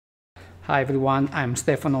Hi everyone, I'm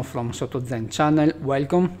Stefano from SottoZen channel.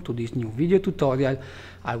 Welcome to this new video tutorial.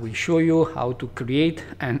 I will show you how to create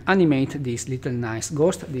and animate this little nice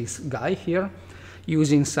ghost, this guy here,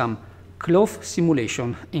 using some cloth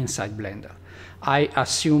simulation inside Blender. I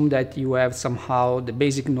assume that you have somehow the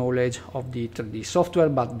basic knowledge of the 3D software,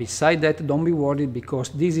 but beside that, don't be worried because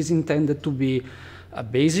this is intended to be a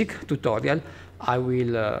basic tutorial. I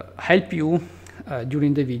will help you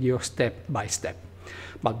during the video step by step.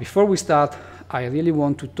 But before we start, I really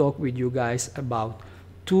want to talk with you guys about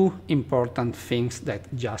two important things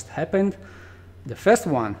that just happened. The first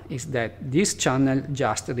one is that this channel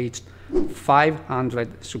just reached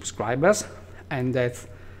 500 subscribers, and that's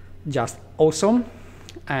just awesome.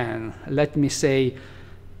 And let me say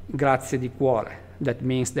grazie di cuore. That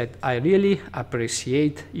means that I really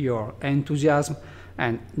appreciate your enthusiasm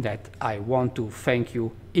and that I want to thank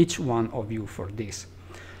you, each one of you, for this.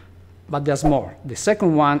 But there's more. The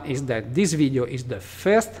second one is that this video is the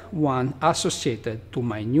first one associated to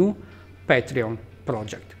my new Patreon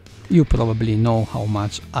project. You probably know how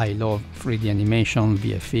much I love 3D animation,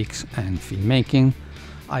 VFX and filmmaking.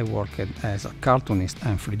 I worked as a cartoonist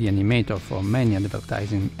and 3D animator for many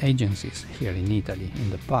advertising agencies here in Italy in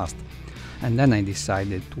the past. And then I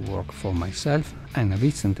decided to work for myself, and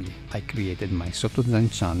recently I created my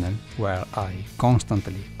SottoZen channel where I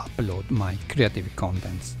constantly upload my creative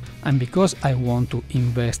contents. And because I want to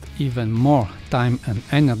invest even more time and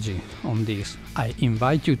energy on this, I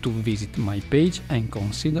invite you to visit my page and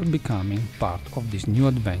consider becoming part of this new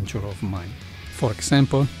adventure of mine. For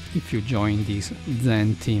example, if you join this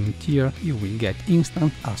Zen Team tier, you will get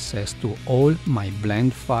instant access to all my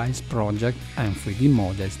blend files, project and 3D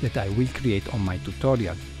models that I will create on my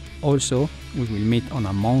tutorial. Also, we will meet on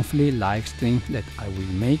a monthly live stream that I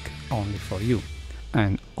will make only for you.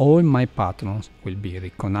 And all my patrons will be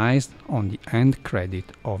recognized on the end credit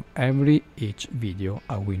of each video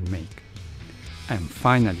I will make. And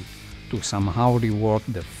finally, to somehow reward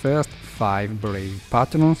the first 5 brave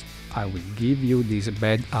patrons, I will give you this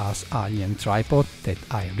badass alien tripod that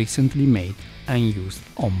I recently made and used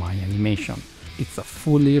on my animation. It's a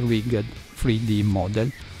fully rigged 3D model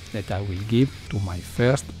that I will give to my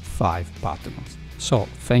first 5 patrons. So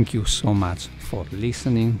thank you so much for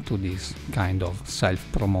listening to this kind of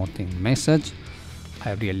self-promoting message.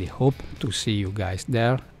 I really hope to see you guys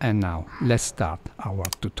there, and now let's start our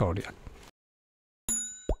tutorial.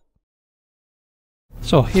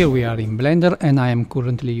 So here we are in Blender, and I am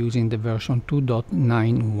currently using the version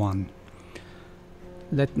 2.91.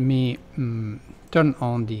 Let me turn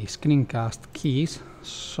on the screencast keys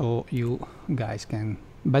so you guys can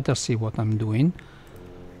better see what I'm doing.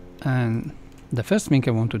 And the first thing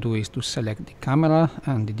I want to do is to select the camera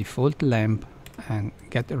and the default lamp and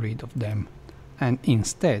get rid of them. And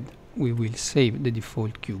instead we will save the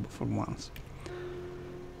default cube for once.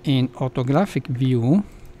 In orthographic view,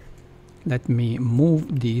 let me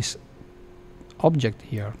move this object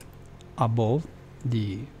here above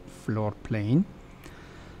the floor plane.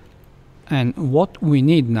 And what we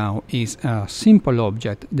need now is a simple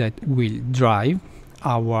object that will drive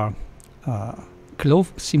our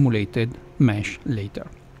cloth simulated mesh later.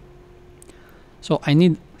 So I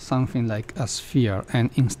need something like a sphere,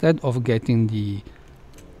 and instead of getting the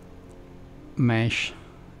mesh,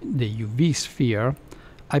 the UV sphere,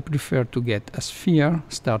 I prefer to get a sphere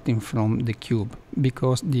starting from the cube,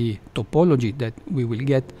 because the topology that we will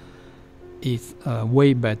get is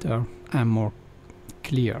way better and more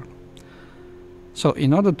clear. So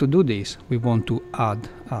in order to do this, we want to add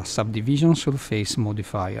a subdivision surface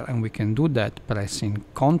modifier, and we can do that pressing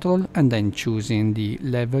Ctrl and then choosing the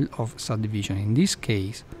level of subdivision. In this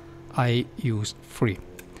case, I use 3.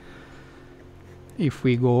 If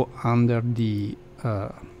we go under the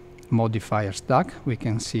modifier stack, we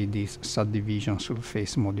can see this subdivision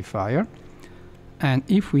surface modifier, and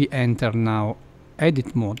if we enter now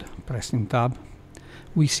edit mode pressing tab,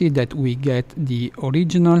 we see that we get the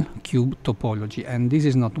original cube topology, and this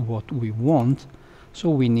is not what we want, so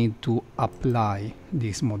we need to apply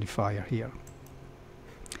this modifier here.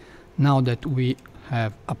 Now that we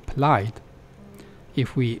have applied,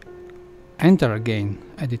 if we enter again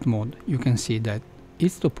edit mode, you can see that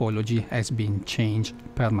its topology has been changed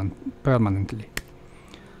permanently.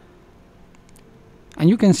 And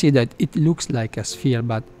you can see that it looks like a sphere,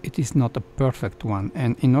 but it is not a perfect one.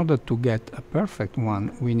 And in order to get a perfect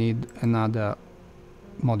one, we need another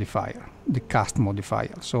modifier, the cast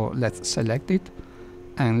modifier. So let's select it,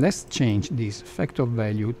 and let's change this factor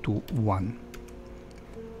value to 1.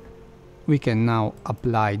 We can now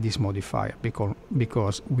apply this modifier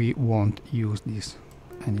because we won't use this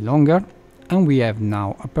any longer. And we have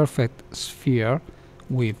now a perfect sphere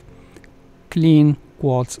with clean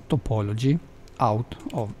quartz topology out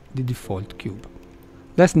of the default cube.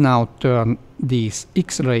 Let's now turn this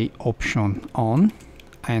X-ray option on,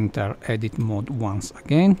 enter edit mode once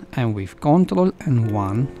again, and with Ctrl and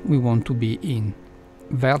 1 we want to be in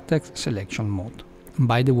vertex selection mode.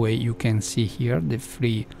 By the way, you can see here the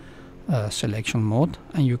free selection mode,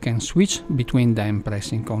 and you can switch between them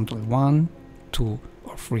pressing Ctrl 1, 2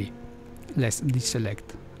 or 3. Let's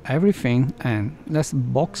deselect everything and let's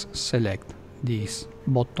box select this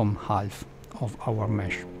bottom half of our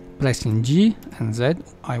mesh. Pressing G and Z,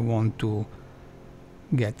 I want to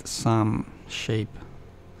get some shape,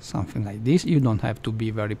 something like this. You don't have to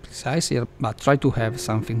be very precise here, but try to have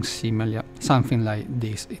something similar, something like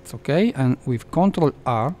this, it's okay. And with Ctrl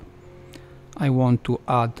R, I want to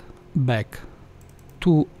add back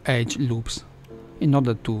 2 edge loops in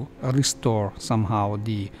order to restore somehow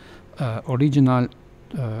the original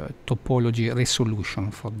topology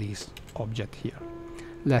resolution for this object here.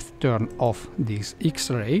 Let's turn off this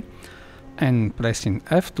X-ray, and pressing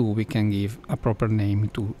F2 we can give a proper name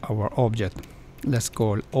to our object. Let's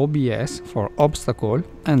call OBS for obstacle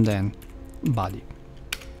and then body.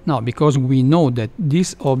 Now, because we know that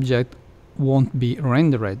this object won't be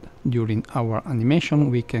rendered during our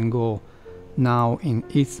animation, we can go now in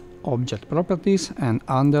its object properties, and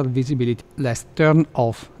under visibility let's turn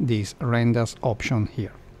off this renders option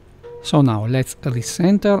here. So now let's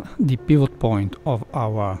recenter the pivot point of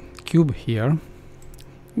our cube here,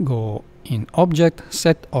 go in object,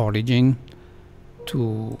 set origin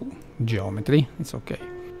to geometry, it's okay.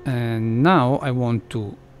 And now I want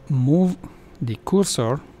to move the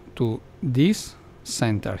cursor to this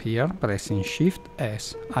center here, pressing Shift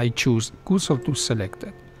S. I choose cursor to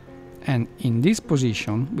selected, and in this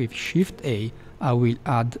position with Shift A I will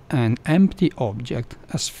add an empty object,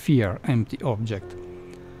 a sphere empty object,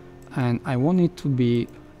 and I want it to be a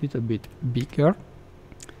little bit bigger,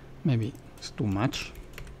 maybe it's too much,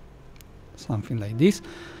 something like this.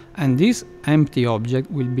 And this empty object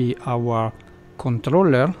will be our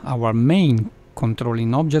controller, our main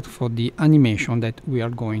controlling object for the animation that we are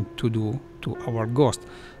going to do to our ghost.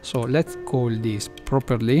 So let's call this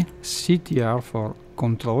properly CTR for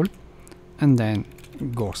control and then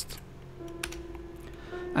ghost.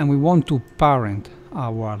 And we want to parent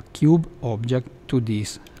our cube object to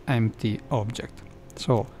this empty object.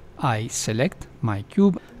 So I select my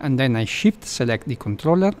cube and then I shift select the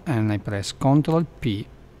controller and I press Ctrl P,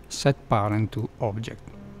 set parent to object.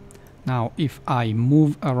 Now if I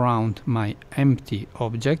move around my empty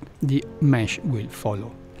object, the mesh will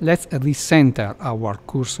follow. Let's recenter our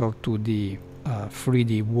cursor to the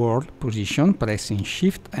 3D world position, pressing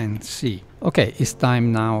Shift and C. Okay, it's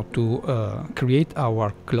time now to create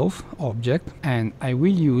our cloth object, and I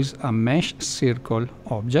will use a mesh circle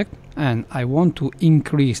object, and I want to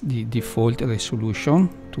increase the default resolution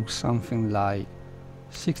to something like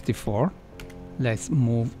 64. Let's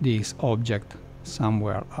move this object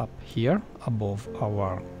somewhere up here above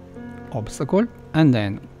our obstacle, and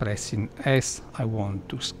then pressing S I want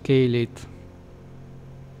to scale it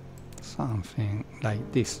something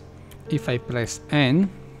like this. If I press N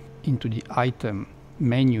into the item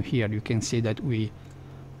menu here, you can see that we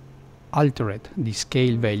altered the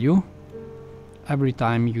scale value. Every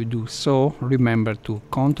time you do so, remember to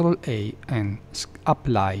Ctrl A and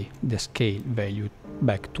apply the scale value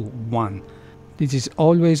back to 1. This is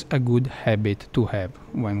always a good habit to have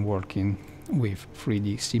when working with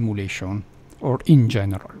 3D simulation or in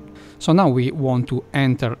general. So now we want to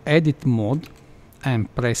enter edit mode,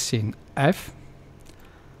 and pressing F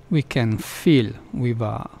we can fill with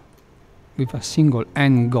a single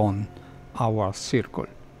n-gon our circle,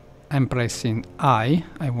 and pressing I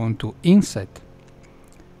want to insert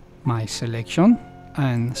my selection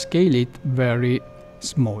and scale it very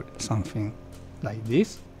small, something like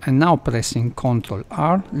this. And now pressing Ctrl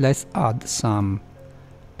R, let's add some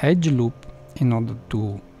edge loop in order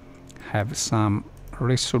to have some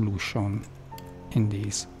resolution in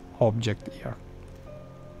this object here.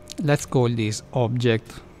 Let's call this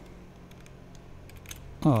object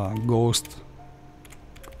ghost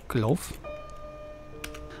cloth,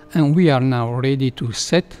 and we are now ready to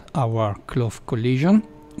set our cloth collision.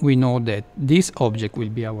 We know that this object will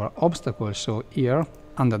be our obstacle, so here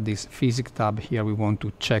under this physics tab here we want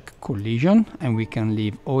to check collision, and we can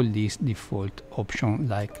leave all these default options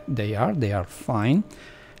like they are fine.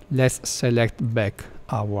 Let's select back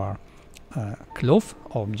our cloth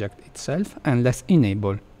object itself, and let's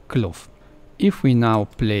enable cloth. If we now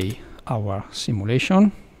play our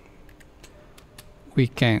simulation, we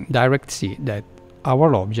can directly see that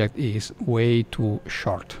our object is way too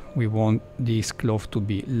short. We want this cloth to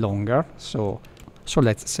be longer, so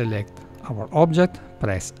let's select our object,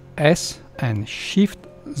 press S and Shift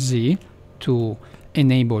Z to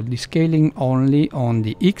enable the scaling only on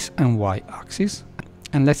the X and Y axis.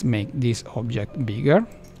 And let's make this object bigger.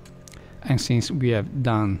 And since we have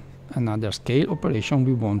done another scale operation,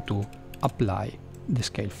 we want to apply the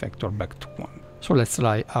scale factor back to 1. So let's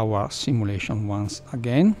try our simulation once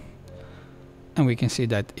again. And we can see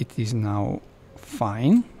that it is now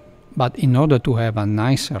fine. But in order to have a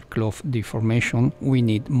nicer cloth deformation, we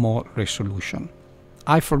need more resolution.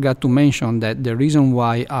 I forgot to mention that the reason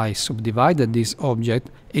why I subdivided this object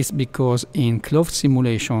is because in cloth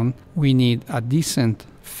simulation we need a decent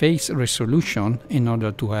face resolution in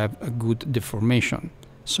order to have a good deformation.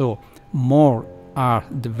 So more are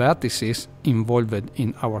the vertices involved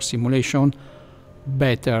in our simulation,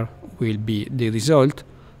 better will be the result,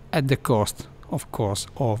 at the cost, of course,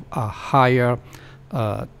 of a higher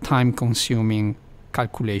time-consuming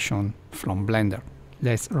calculation from Blender.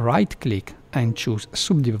 Let's right-click and choose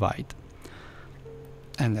Subdivide.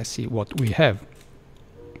 And let's see what we have.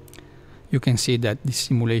 You can see that the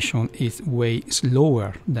simulation is way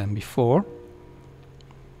slower than before,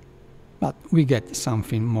 but we get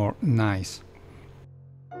something more nice.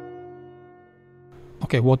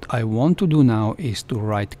 Okay, what I want to do now is to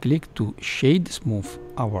right-click to shade smooth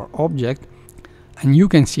our object, and you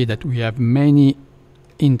can see that we have many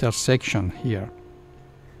intersection here.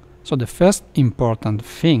 So the first important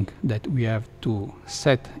thing that we have to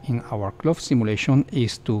set in our cloth simulation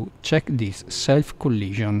is to check this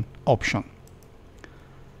self-collision option.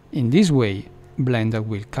 In this way, Blender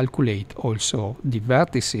will calculate also the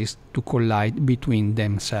vertices to collide between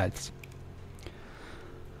themselves.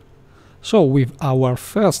 So with our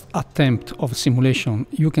first attempt of simulation,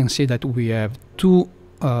 you can see that we have two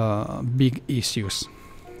big issues.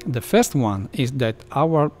 The first one is that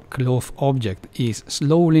our cloth object is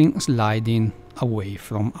slowly sliding away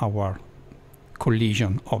from our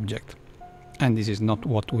collision object, and this is not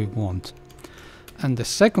what we want. And the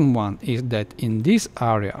second one is that in this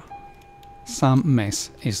area some mess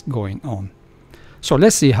is going on. So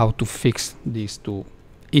let's see how to fix these two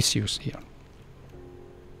issues here.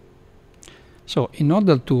 So in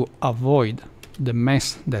order to avoid the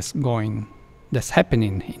mess that's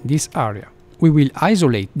happening in this area, we will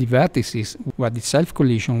isolate the vertices where the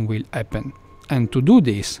self-collision will happen. And to do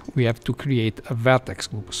this, we have to create a vertex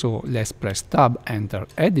group. So let's press Tab, enter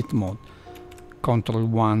Edit mode. Ctrl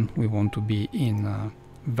 1, we want to be in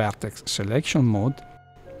vertex selection mode.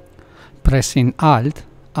 Pressing Alt,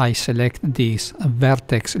 I select this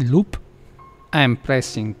vertex loop. And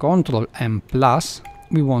pressing Ctrl and plus,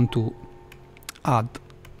 we want to add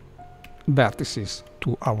vertices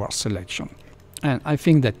to our selection. And I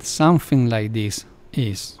think that something like this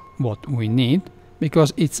is what we need,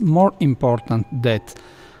 because it's more important that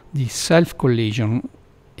the self-collision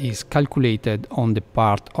is calculated on the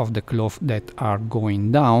part of the cloth that are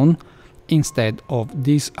going down, instead of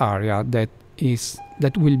this area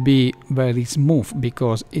that will be very smooth,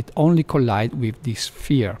 because it only collides with this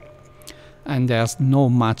sphere, and there's no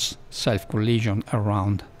much self-collision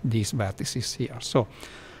around these vertices here. So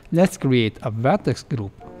let's create a vertex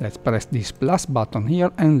group. Let's press this plus button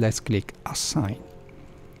here and let's click Assign.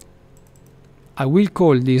 I will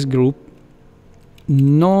call this group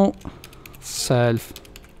No Self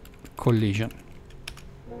Collision.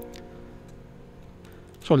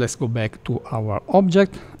 So let's go back to our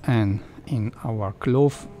object, and in our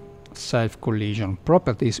cloth self collision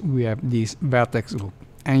properties we have this vertex group.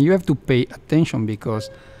 And you have to pay attention, because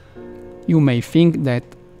you may think that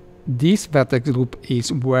this vertex group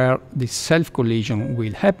is where the self-collision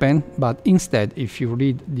will happen, but instead, if you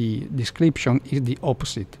read the description, is the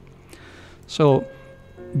opposite. So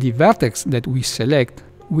the vertex that we select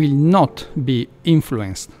will not be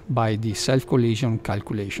influenced by the self-collision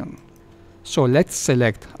calculation. So let's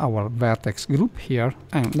select our vertex group here,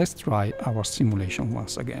 and let's try our simulation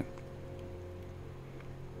once again.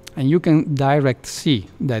 And you can direct see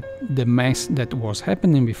that the mess that was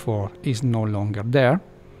happening before is no longer there.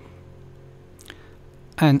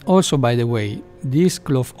 And also, by the way, this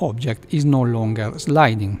cloth object is no longer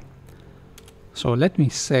sliding. So let me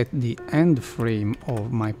set the end frame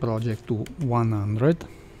of my project to 100,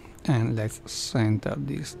 and let's center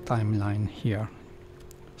this timeline here.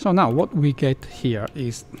 So now what we get here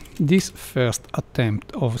is this first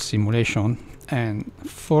attempt of simulation, and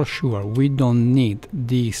for sure we don't need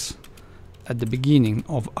this at the beginning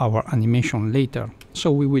of our animation later.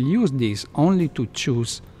 So we will use this only to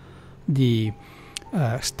choose the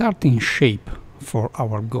starting shape for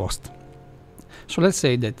our ghost. So let's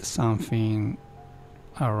say that something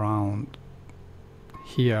around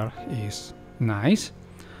here is nice.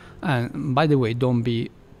 And by the way, don't be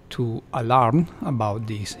to alarm about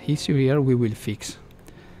this issue here, we will fix.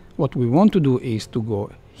 What we want to do is to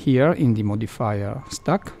go here in the modifier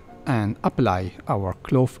stack and apply our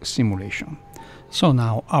cloth simulation. So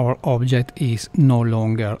now our object is no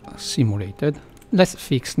longer simulated. Let's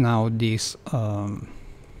fix now this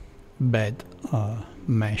bad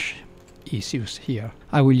mesh issues here.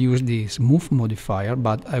 I will use the smooth modifier,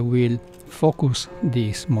 but I will focus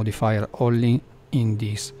this modifier only in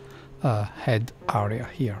this head area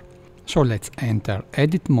here. So let's enter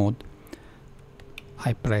edit mode.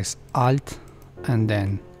 I press Alt and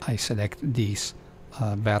then I select this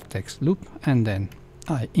vertex loop, and then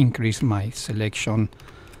I increase my selection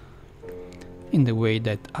in the way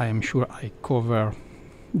that I am sure I cover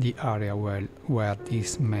the area where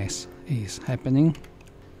this mess is happening.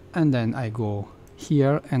 And then I go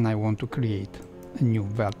here and I want to create a new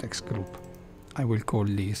vertex group. I will call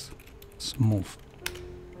this smooth.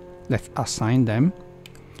 Let's assign them.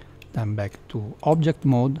 Then back to object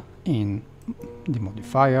mode. In the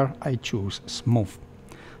modifier I choose smooth.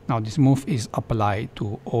 Now the smooth is applied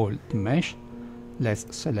to all the mesh. Let's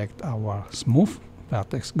select our smooth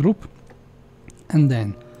vertex group and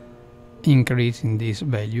then increasing this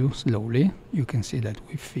value slowly. You can see that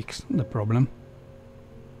we fixed the problem.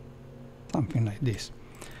 Something like this.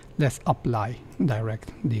 Let's apply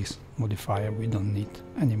direct this modifier, we don't need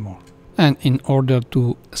anymore. And in order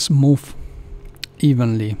to smooth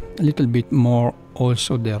evenly a little bit more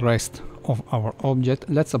also the rest of our object,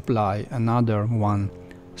 let's apply another one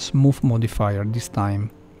smooth modifier, this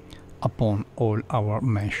time upon all our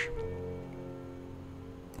mesh,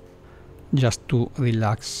 just to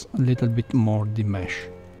relax a little bit more the mesh.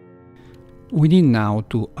 We need now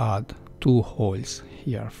to add two holes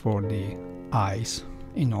here for the eyes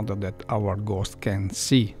in order that our ghost can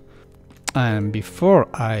see. And before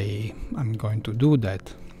I'm going to do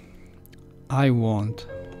that, I want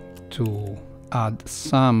to add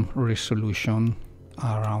some resolution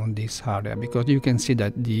around this area, because you can see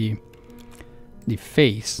that the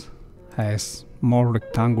face has more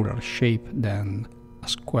rectangular shape than a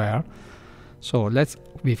square. So let's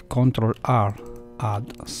with Ctrl R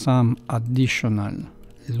add some additional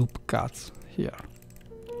loop cuts here.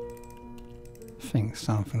 I think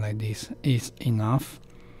something like this is enough.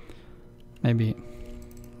 Maybe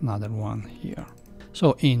another one here.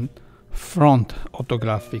 So in front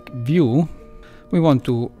orthographic view, we want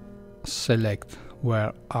to select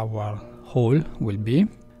where our hole will be,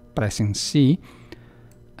 pressing C,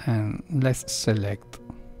 and let's select,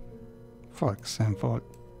 for example,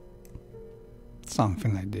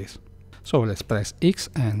 something like this. So let's press X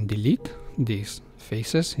and delete these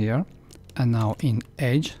faces here. And now in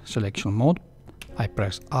edge selection mode, I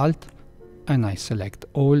press Alt and I select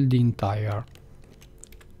all the entire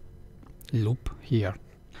loop here.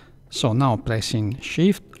 So now pressing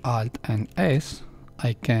Shift, Alt and S,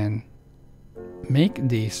 I can make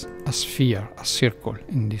this a sphere, a circle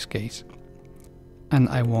in this case. And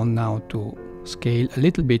I want now to scale a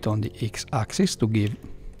little bit on the X-axis to give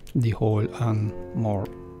the whole an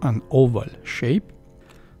oval shape.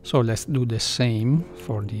 So let's do the same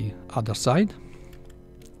for the other side.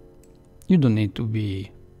 You don't need to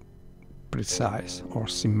be precise or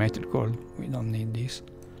symmetrical, we don't need this.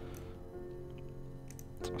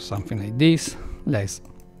 So something like this. Let's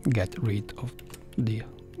get rid of the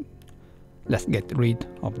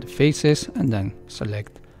faces and then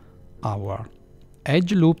select our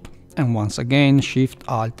edge loop, and once again Shift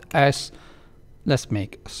Alt S. Let's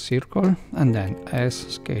make a circle and then S,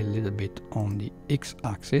 scale a little bit on the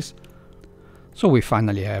X-axis. So we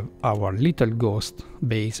finally have our little ghost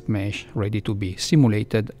base mesh ready to be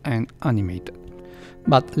simulated and animated.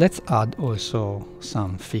 But let's add also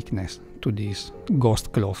some thickness to this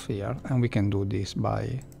ghost cloth here, and we can do this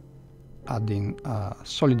by adding a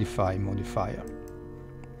solidify modifier.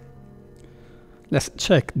 Let's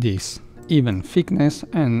check this even thickness,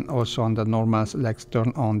 and also under normals let's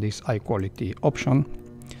turn on this high quality option,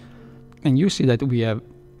 and you see that we have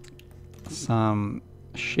some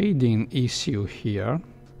shading issue here,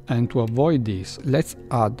 and to avoid this let's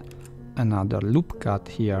add another loop cut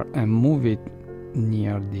here and move it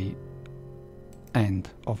near the end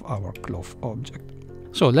of our cloth object.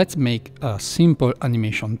 So let's make a simple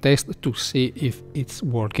animation test to see if it's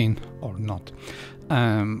working or not.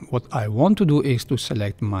 What I want to do is to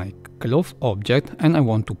select my cloth object and I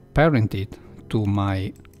want to parent it to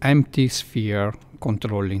my empty sphere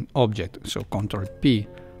controlling object. So Ctrl P,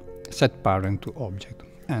 set parent to object.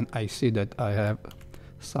 And I see that I have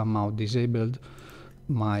somehow disabled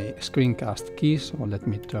my screencast key, so let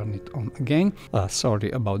me turn it on again.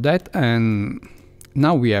 Sorry about that. And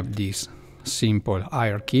now we have this simple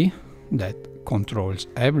hierarchy that controls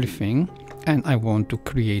everything, and I want to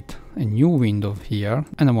create a new window here,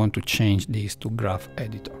 and I want to change this to graph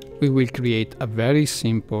editor. We will create a very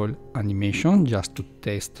simple animation just to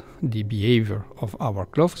test the behavior of our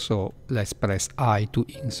cloth. So let's press I to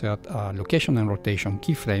insert a location and rotation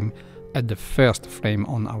keyframe at the first frame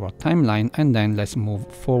on our timeline, and then let's move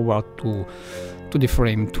forward to the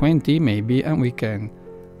frame 20 maybe, and we can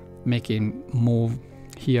make it move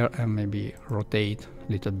here and maybe rotate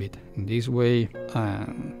a little bit in this way,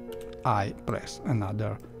 and I press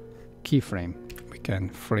another keyframe. We can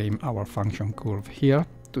frame our function curve here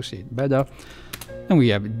to see it better, and we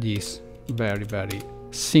have this very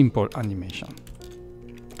simple animation.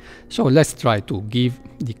 So let's try to give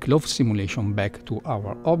the cloth simulation back to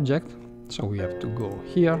our object. So we have to go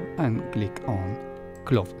here and click on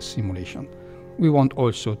cloth simulation. We want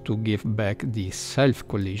also to give back the self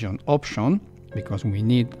collision option, because we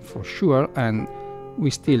need for sure, and we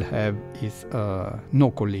still have is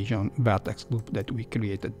no collision vertex group that we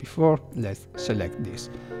created before. Let's select this.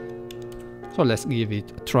 So let's give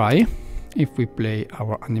it a try. If we play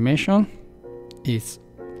our animation, it's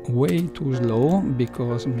way too slow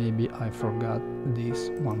because maybe I forgot this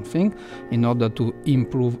one thing. In order to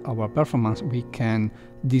improve our performance, we can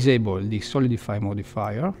disable the solidify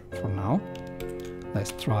modifier for now.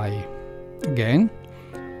 Let's try again.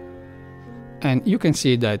 And you can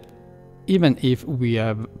see that even if we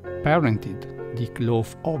have parented the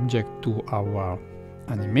cloth object to our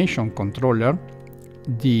animation controller,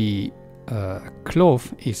 the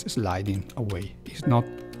cloth is sliding away. It's not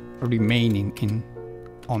remaining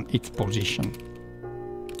on its position.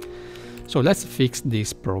 So let's fix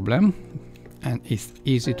this problem, and it's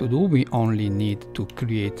easy to do. We only need to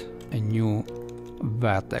create a new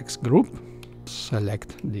vertex group,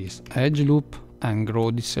 select this edge loop and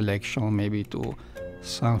grow the selection maybe to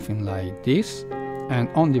something like this, and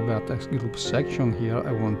on the vertex group section here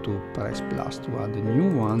I want to press plus to add a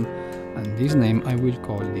new one, and this name I will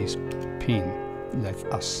call this pin. Let's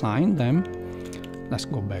assign them. Let's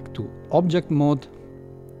go back to object mode.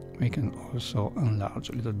 We can also enlarge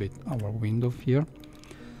a little bit our window here,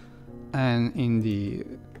 and in the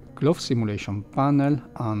cloth simulation panel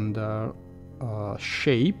under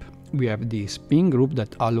shape we have this pin group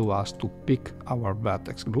that allows us to pick our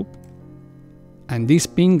vertex group, and this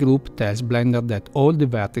pin group tells Blender that all the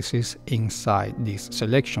vertices inside this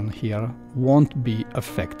selection here won't be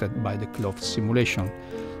affected by the cloth simulation.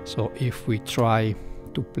 So if we try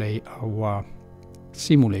to play our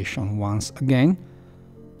simulation once again,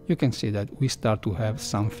 you can see that we start to have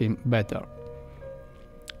something better.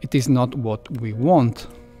 It is not what we want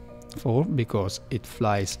for, because it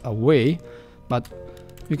flies away, but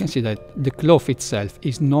you can see that the cloth itself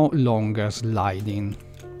is no longer sliding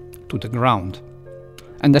to the ground,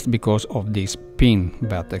 and that's because of this pin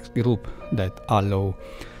vertex group that allow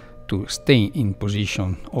to stay in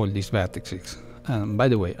position all these vertices. And by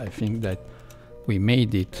the way, I think that we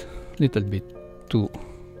made it a little bit too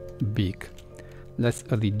big. Let's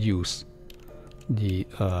reduce the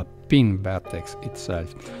pin vertex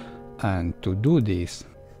itself, and to do this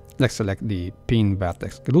let's select the pin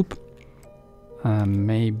vertex group, and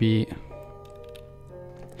maybe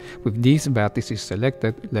with these vertices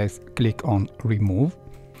selected, let's click on remove.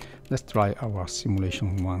 Let's try our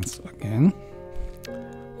simulation once again.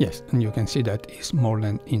 Yes, and you can see that it's more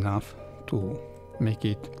than enough to make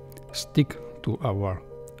it stick to our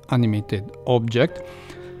animated object.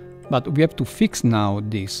 But we have to fix now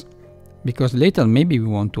this, because later maybe we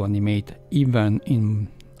want to animate even in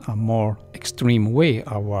a more extreme way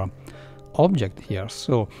our object here.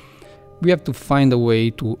 So we have to find a way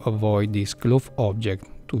to avoid this cloth object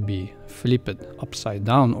to be flipped upside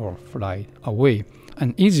down or fly away.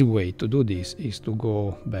 An easy way to do this is to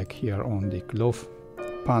go back here on the cloth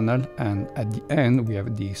panel, and at the end we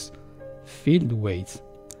have these field weights,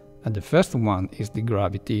 and the first one is the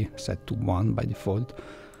gravity set to 1 by default.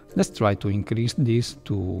 Let's try to increase this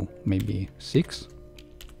to maybe 6.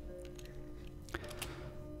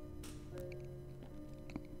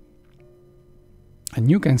 And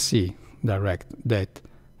you can see direct that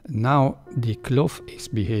now the cloth is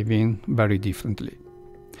behaving very differently,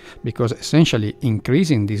 because essentially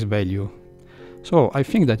increasing this value. So I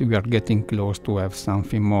think that we are getting close to have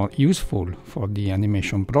something more useful for the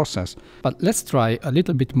animation process. But let's try a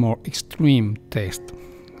little bit more extreme test.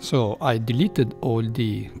 So I deleted all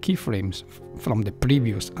the keyframes from the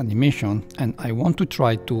previous animation, and I want to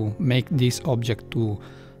try to make this object to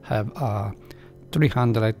have a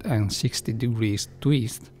 360 degrees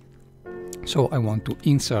twist. So I want to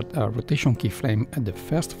insert a rotation keyframe at the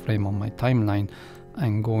first frame on my timeline,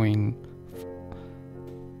 and going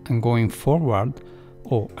forward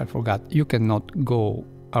Oh, I forgot, you cannot go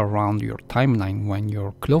around your timeline when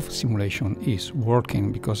your cloth simulation is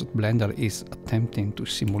working, because Blender is attempting to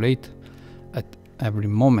simulate at every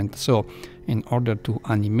moment. So in order to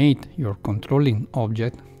animate your controlling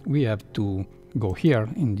object, we have to go here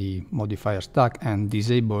in the modifier stack and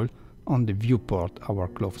disable on the viewport our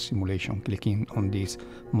cloth simulation, clicking on this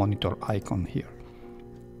monitor icon here.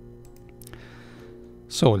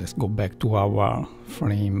 So let's go back to our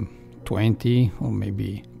frame 20 or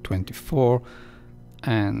maybe 24,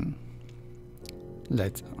 and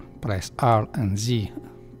let's press R and Z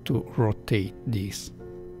to rotate this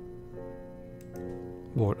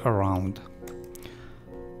wall around.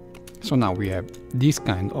 So now we have this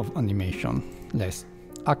kind of animation. Let's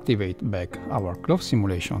activate back our cloth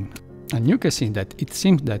simulation, and you can see that it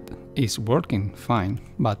seems that it's working fine,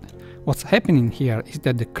 but what's happening here is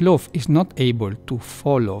that the cloth is not able to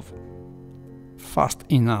follow fast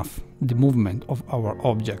enough the movement of our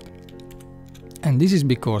object. And this is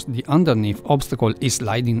because the underneath obstacle is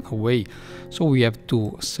sliding away. So we have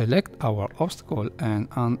to select our obstacle, and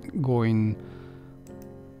going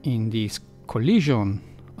in this collision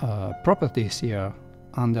properties here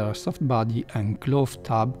under soft body and cloth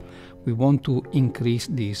tab, we want to increase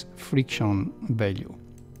this friction value.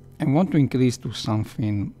 I want to increase to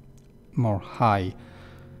something more high.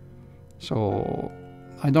 So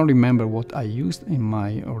I don't remember what I used in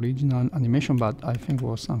my original animation, but I think it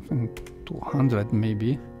was something 200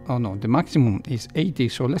 maybe. Oh no, the maximum is 80,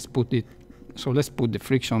 so let's put the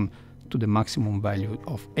friction to the maximum value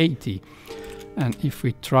of 80. And if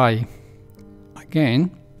we try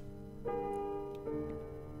again,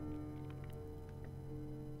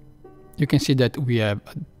 you can see that we have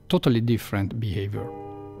a totally different behavior,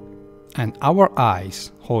 and our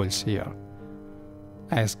eyes holes here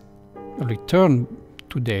has returned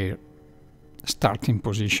to their starting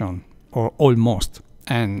position, or almost.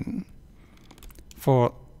 And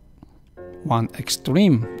for one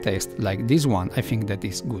extreme test like this one, I think that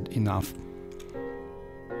is good enough.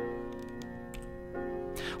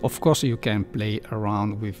 Of course, you can play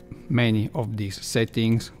around with many of these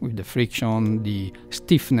settings, with the friction, the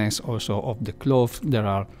stiffness also of the cloth. There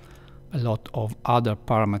are a lot of other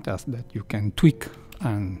parameters that you can tweak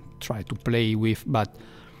and try to play with, but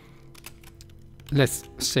let's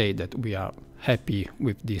say that we are happy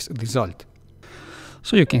with this result.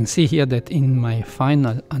 So you can see here that in my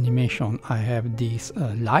final animation I have this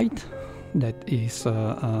light that is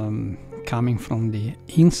coming from the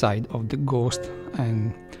inside of the ghost,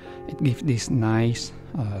 and it gives this nice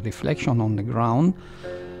reflection on the ground.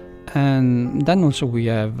 And then also we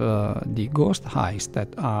have the ghost eyes that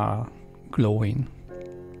are glowing,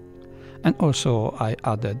 and also I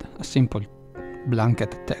added a simple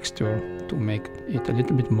blanket texture to make it a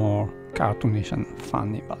little bit more cartoonish and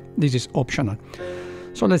funny, but this is optional.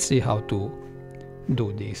 So let's see how to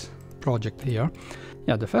do this project here.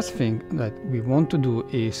 Yeah, the first thing that we want to do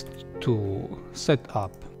is to set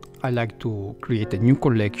up. I like to create a new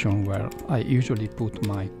collection where I usually put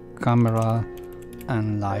my camera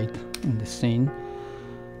and light in the scene.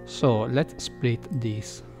 So let's split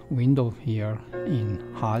this window here in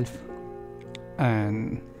half,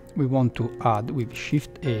 and we want to add with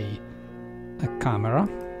Shift A camera,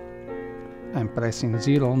 and pressing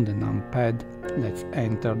 0 on the numpad, let's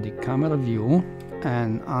enter the camera view,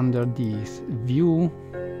 and under this view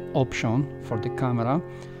option for the camera,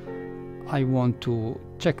 I want to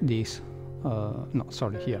check this,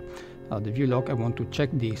 the view lock, I want to check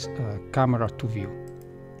this camera to view.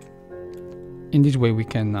 In this way we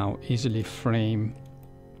can now easily frame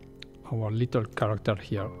our little character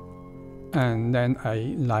here. And then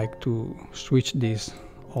I like to switch this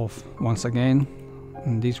off once again.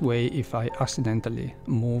 In this way, if I accidentally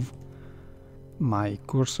move my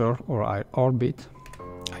cursor or I orbit,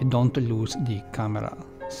 I don't lose the camera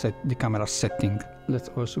setting. Let's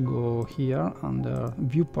also go here under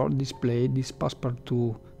viewport display, this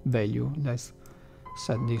passepartout value. Let's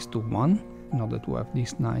set this to 1 in order to have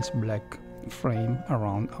this nice black frame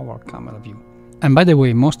around our camera view. And by the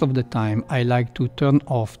way, most of the time I like to turn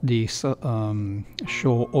off this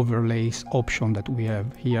show overlays option that we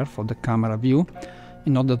have here for the camera view,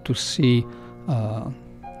 in order to see a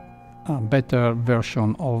better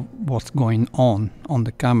version of what's going on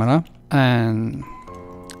the camera. And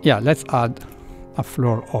yeah, let's add a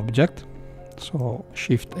floor object. So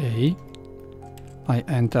Shift A, I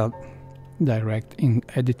enter direct in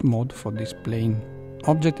edit mode for this plane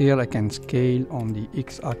object here. I can scale on the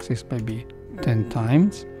x-axis maybe 10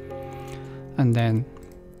 times, and then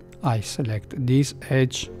I select this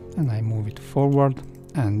edge and I move it forward,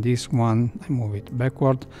 and this one I move it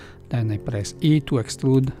backward. Then I press E to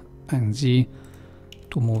extrude and Z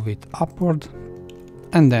to move it upward.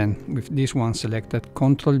 And then with this one selected,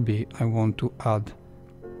 Ctrl B, I want to add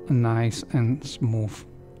a nice and smooth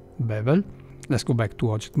bevel. Let's go back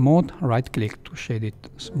to object mode, right click to shade it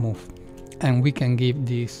smooth. And we can give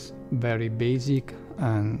this very basic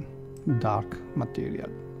and dark material.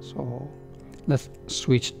 So let's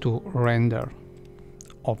switch to render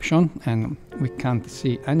option, and we can't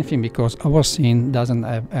see anything because our scene doesn't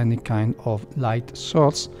have any kind of light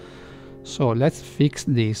source. So let's fix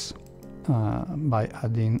this by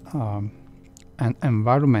adding an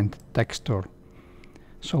environment texture.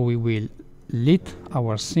 So we will lit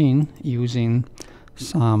our scene using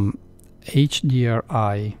some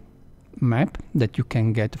HDRI map that you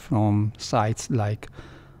can get from sites like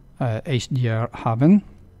HDR Haven.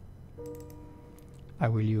 I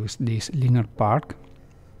will use this linear park,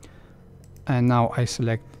 and now I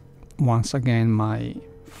select once again my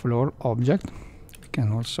floor object. We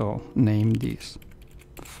can also name this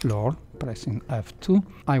floor, pressing F2.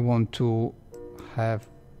 I want to have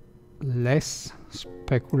less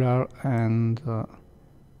specular and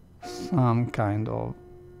some kind of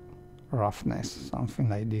roughness, something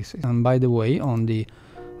like this. And by the way, on the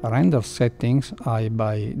render settings,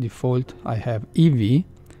 by default I have Eevee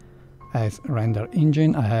as render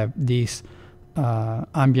engine. I have this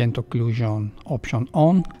ambient occlusion option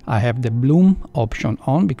on. I have the bloom option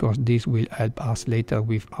on because this will help us later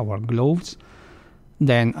with our gloves.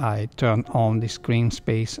 Then I turn on the screen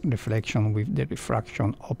space reflection with the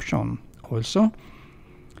refraction option also.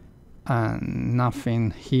 And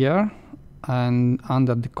nothing here. And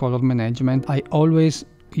under the color management, I always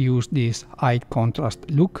use this high contrast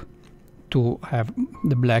look to have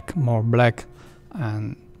the black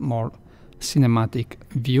and more cinematic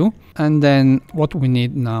view. And then what we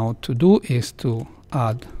need now to do is to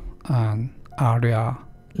add an area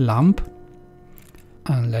lamp,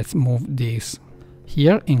 and let's move this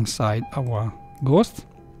here inside our ghost.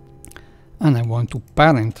 And I want to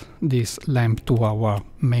parent this lamp to our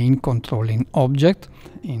main controlling object.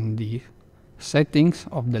 In the settings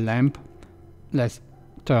of the lamp, let's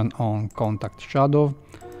turn on contact shadow.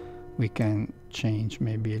 We can change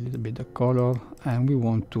maybe a little bit the color, and we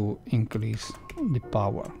want to increase the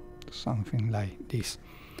power, something like this.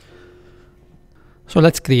 So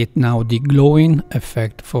let's create now the glowing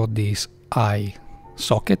effect for this eye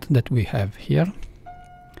socket that we have here.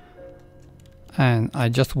 And I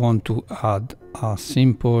just want to add a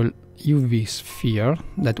simple UV sphere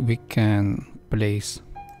that we can place.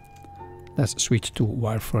 Let's switch to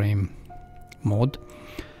wireframe mode,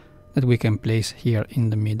 that we can place here in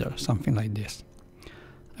the middle, something like this.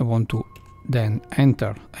 I want to then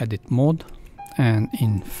enter edit mode, and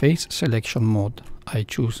in face selection mode I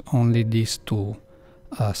choose only these two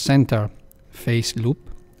center face loop,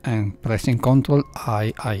 and pressing Ctrl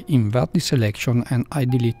I invert the selection and I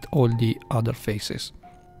delete all the other faces.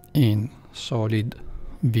 In solid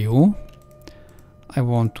view I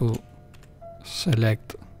want to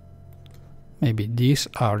select maybe this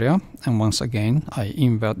area, and once again I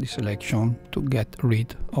invert the selection to get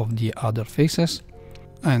rid of the other faces.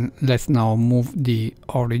 And let's now move the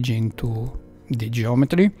origin to the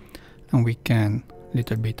geometry, and we can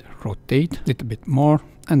little bit rotate a little bit more,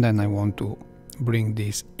 and then I want to bring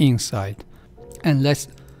this inside, and let's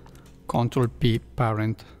Ctrl P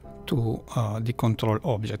parent to the control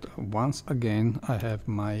object. Once again I have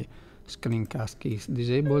my screencast keys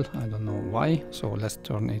disabled, I don't know why, so let's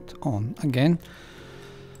turn it on again.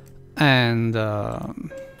 And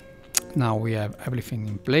now we have everything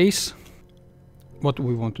in place. What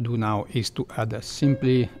we want to do now is to add a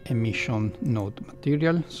simply emission node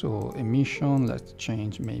material. So emission, let's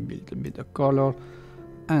change maybe a little bit the color,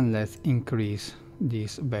 and let's increase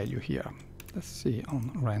this value here. Let's see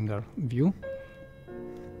on render view,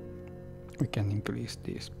 we can increase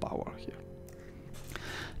this power here.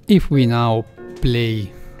 If we now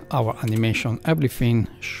play our animation, everything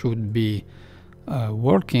should be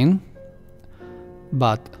working,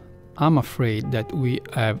 but I'm afraid that we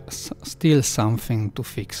have still something to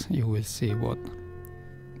fix. You will see what.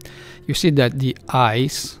 You see that the eye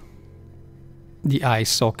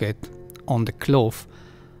socket on the cloth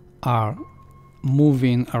are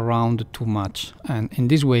moving around too much, and in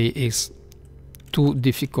this way it's too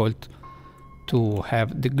difficult to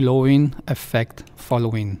have the glowing effect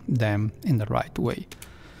following them in the right way.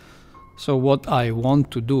 So what I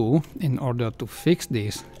want to do in order to fix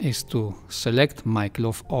this is to select my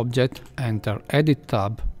cloth object, enter edit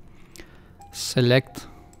tab, select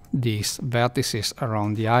these vertices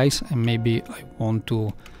around the eyes, and maybe I want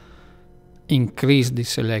to increase the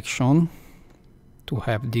selection to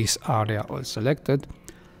have this area all selected,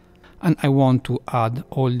 and I want to add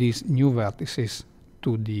all these new vertices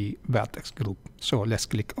to the vertex group. So let's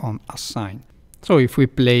click on assign. So if we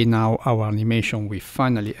play now our animation, we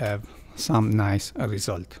finally have some nice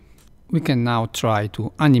result. We can now try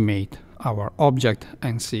to animate our object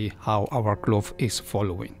and see how our cloth is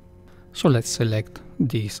following. So let's select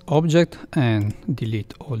this object and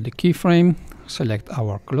delete all the keyframe, select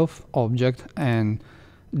our cloth object and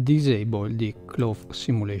disable the cloth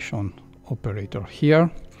simulation operator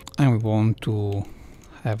here. And we want to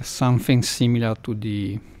have something similar to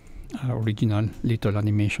the original little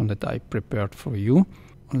animation that I prepared for you.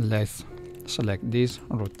 Let's select this,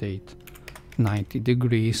 rotate 90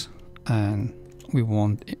 degrees, and we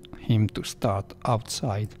want him to start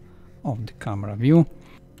outside of the camera view.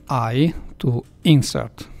 I to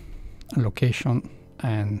insert location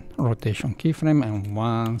and rotation keyframe, and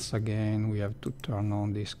once again we have to turn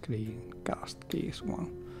on the screencast keys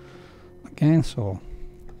one again. So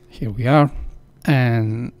here we are,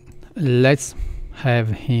 and let's have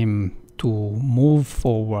him to move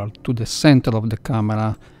forward to the center of the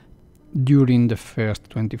camera during the first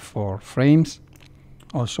 24 frames.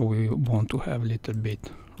 Also we want to have a little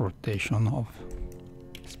bit rotation of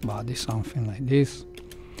his body, something like this.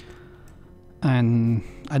 And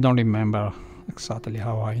I don't remember exactly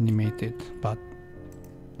how I animated, but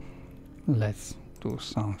let's do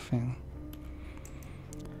something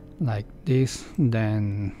like this.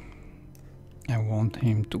 Then I want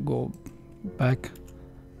him to go back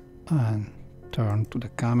and turn to the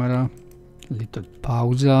camera, little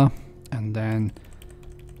pause, and then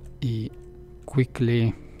he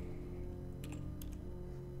quickly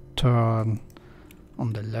turn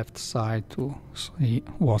on the left side to see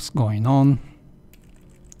what's going on.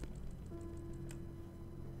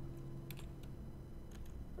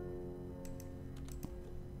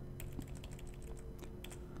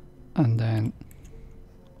 And then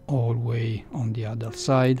all the way on the other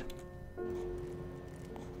side.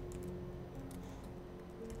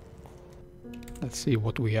 Let's see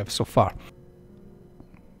what we have so far.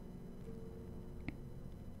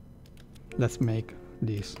 Let's make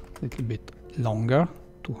this a little bit longer,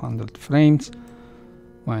 200 frames.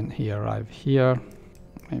 When he arrives here,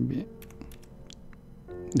 maybe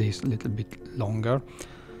this little bit longer,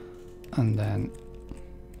 and then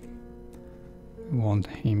we want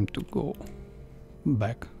him to go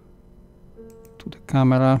back to the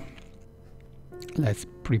camera. Let's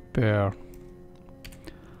prepare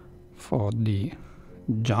for the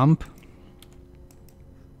jump,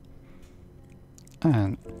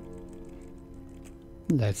 and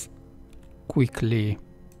let's quickly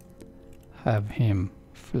have him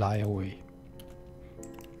fly away.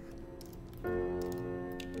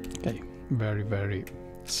 Okay, very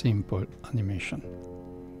simple animation.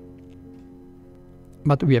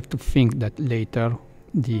 But we have to think that later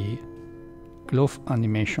the cloth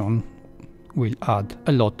animation will add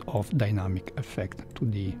a lot of dynamic effect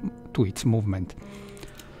to its movement.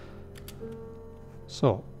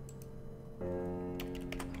 So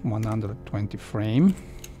 120 frame,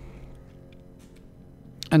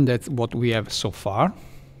 and that's what we have so far.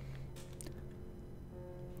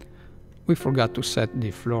 We forgot to set the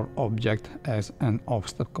floor object as an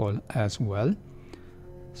obstacle as well,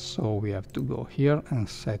 so we have to go here and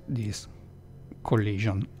set this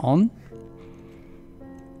collision on.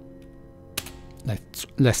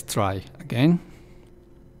 Let's try again,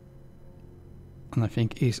 and I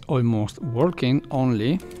think it's almost working.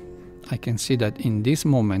 Only I can see that in this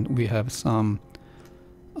moment we have some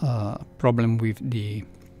problem with the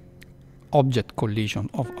object collision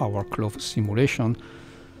of our cloth simulation.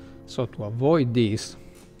 So to avoid this,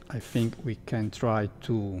 I think we can try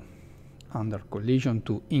to, under collision,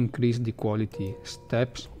 to increase the quality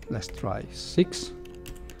steps. Let's try 6.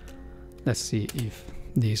 Let's see if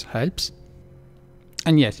this helps.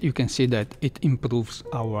 And yes, you can see that it improves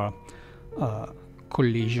our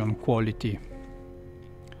collision quality.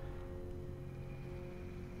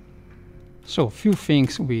 So few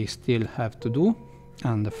things we still have to do,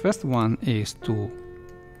 and the first one is to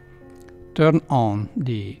turn on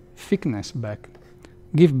the thickness back,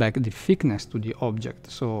 give back the thickness to the object.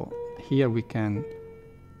 So here we can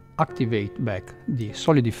activate back the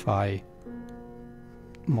solidify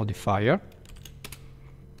modifier.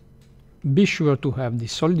 Be sure to have the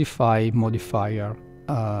solidify modifier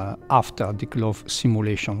after the cloth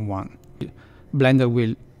simulation one. Blender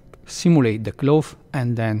will simulate the cloth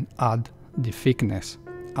and then add the thickness.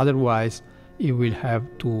 Otherwise, it will have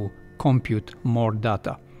to compute more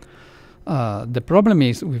data. The problem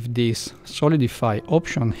is with this solidify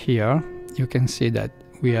option here, you can see that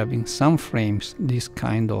we have in some frames this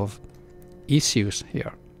kind of issues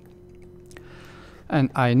here. And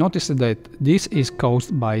I noticed that this is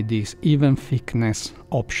caused by this even thickness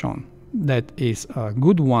option. That is a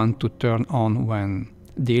good one to turn on when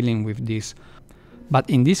dealing with this. But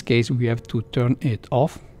in this case, we have to turn it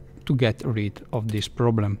off to get rid of this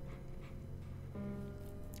problem.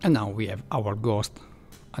 And now we have our ghost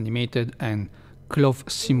animated and cloth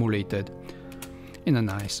simulated in a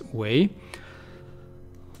nice way.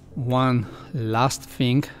 One last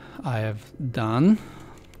thing I have done,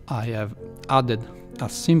 I have added a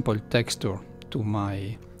simple texture to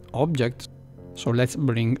my object. So let's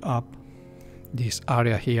bring up this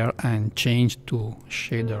area here and change to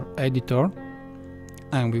shader editor.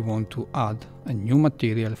 And we want to add a new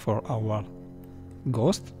material for our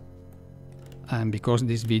ghost. And because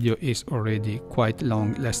this video is already quite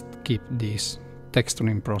long, let's keep this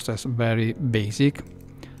texturing process very basic.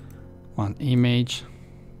 One image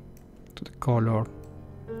to the color.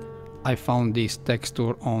 I found this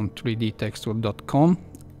texture on 3dtexture.com.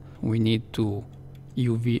 We need to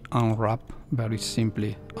UV unwrap very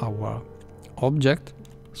simply our object.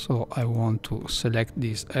 So I want to select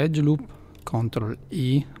this edge loop, Ctrl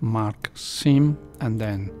E, mark seam, and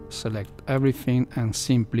then select everything and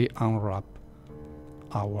simply unwrap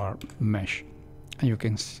our mesh. And you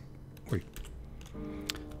can see, wait,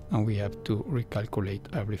 and we have to recalculate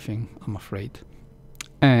everything, I'm afraid.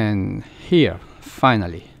 And here,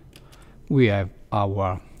 finally, we have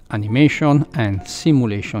our animation and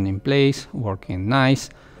simulation in place, working nice.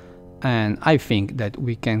 And I think that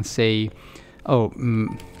we can say, oh,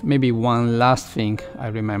 maybe one last thing I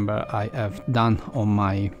remember I have done on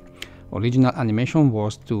my original animation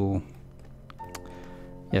was to,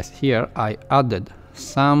 yes, here I added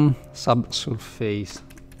some subsurface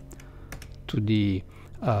to the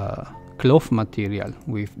cloth material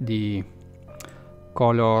with the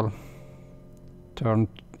color turned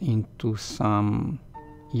into some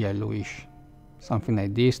yellowish, something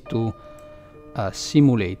like this, to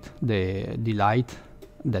simulate the light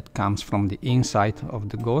that comes from the inside of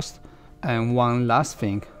the ghost. And one last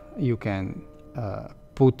thing, you can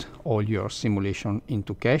put all your simulation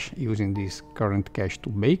into cache using this current cache to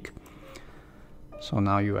bake. So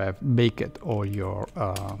now you have baked all your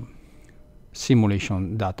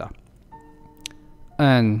simulation data.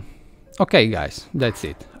 And okay guys, that's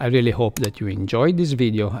it. I really hope that you enjoyed this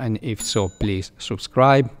video, and if so, please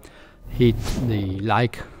subscribe, hit the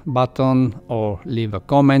like button, or leave a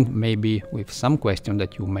comment, maybe with some question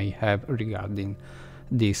that you may have regarding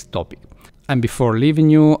this topic. And before leaving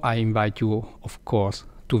you, I invite you, of course,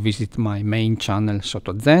 to visit my main channel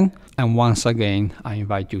SottoZen, and once again I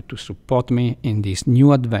invite you to support me in this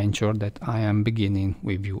new adventure that I am beginning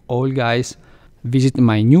with you all guys. Visit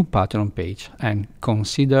my new Patreon page and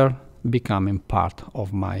consider becoming part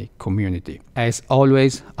of my community. As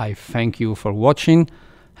always, I thank you for watching.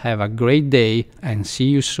 Have a great day and see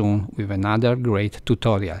you soon with another great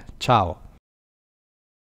tutorial. Ciao!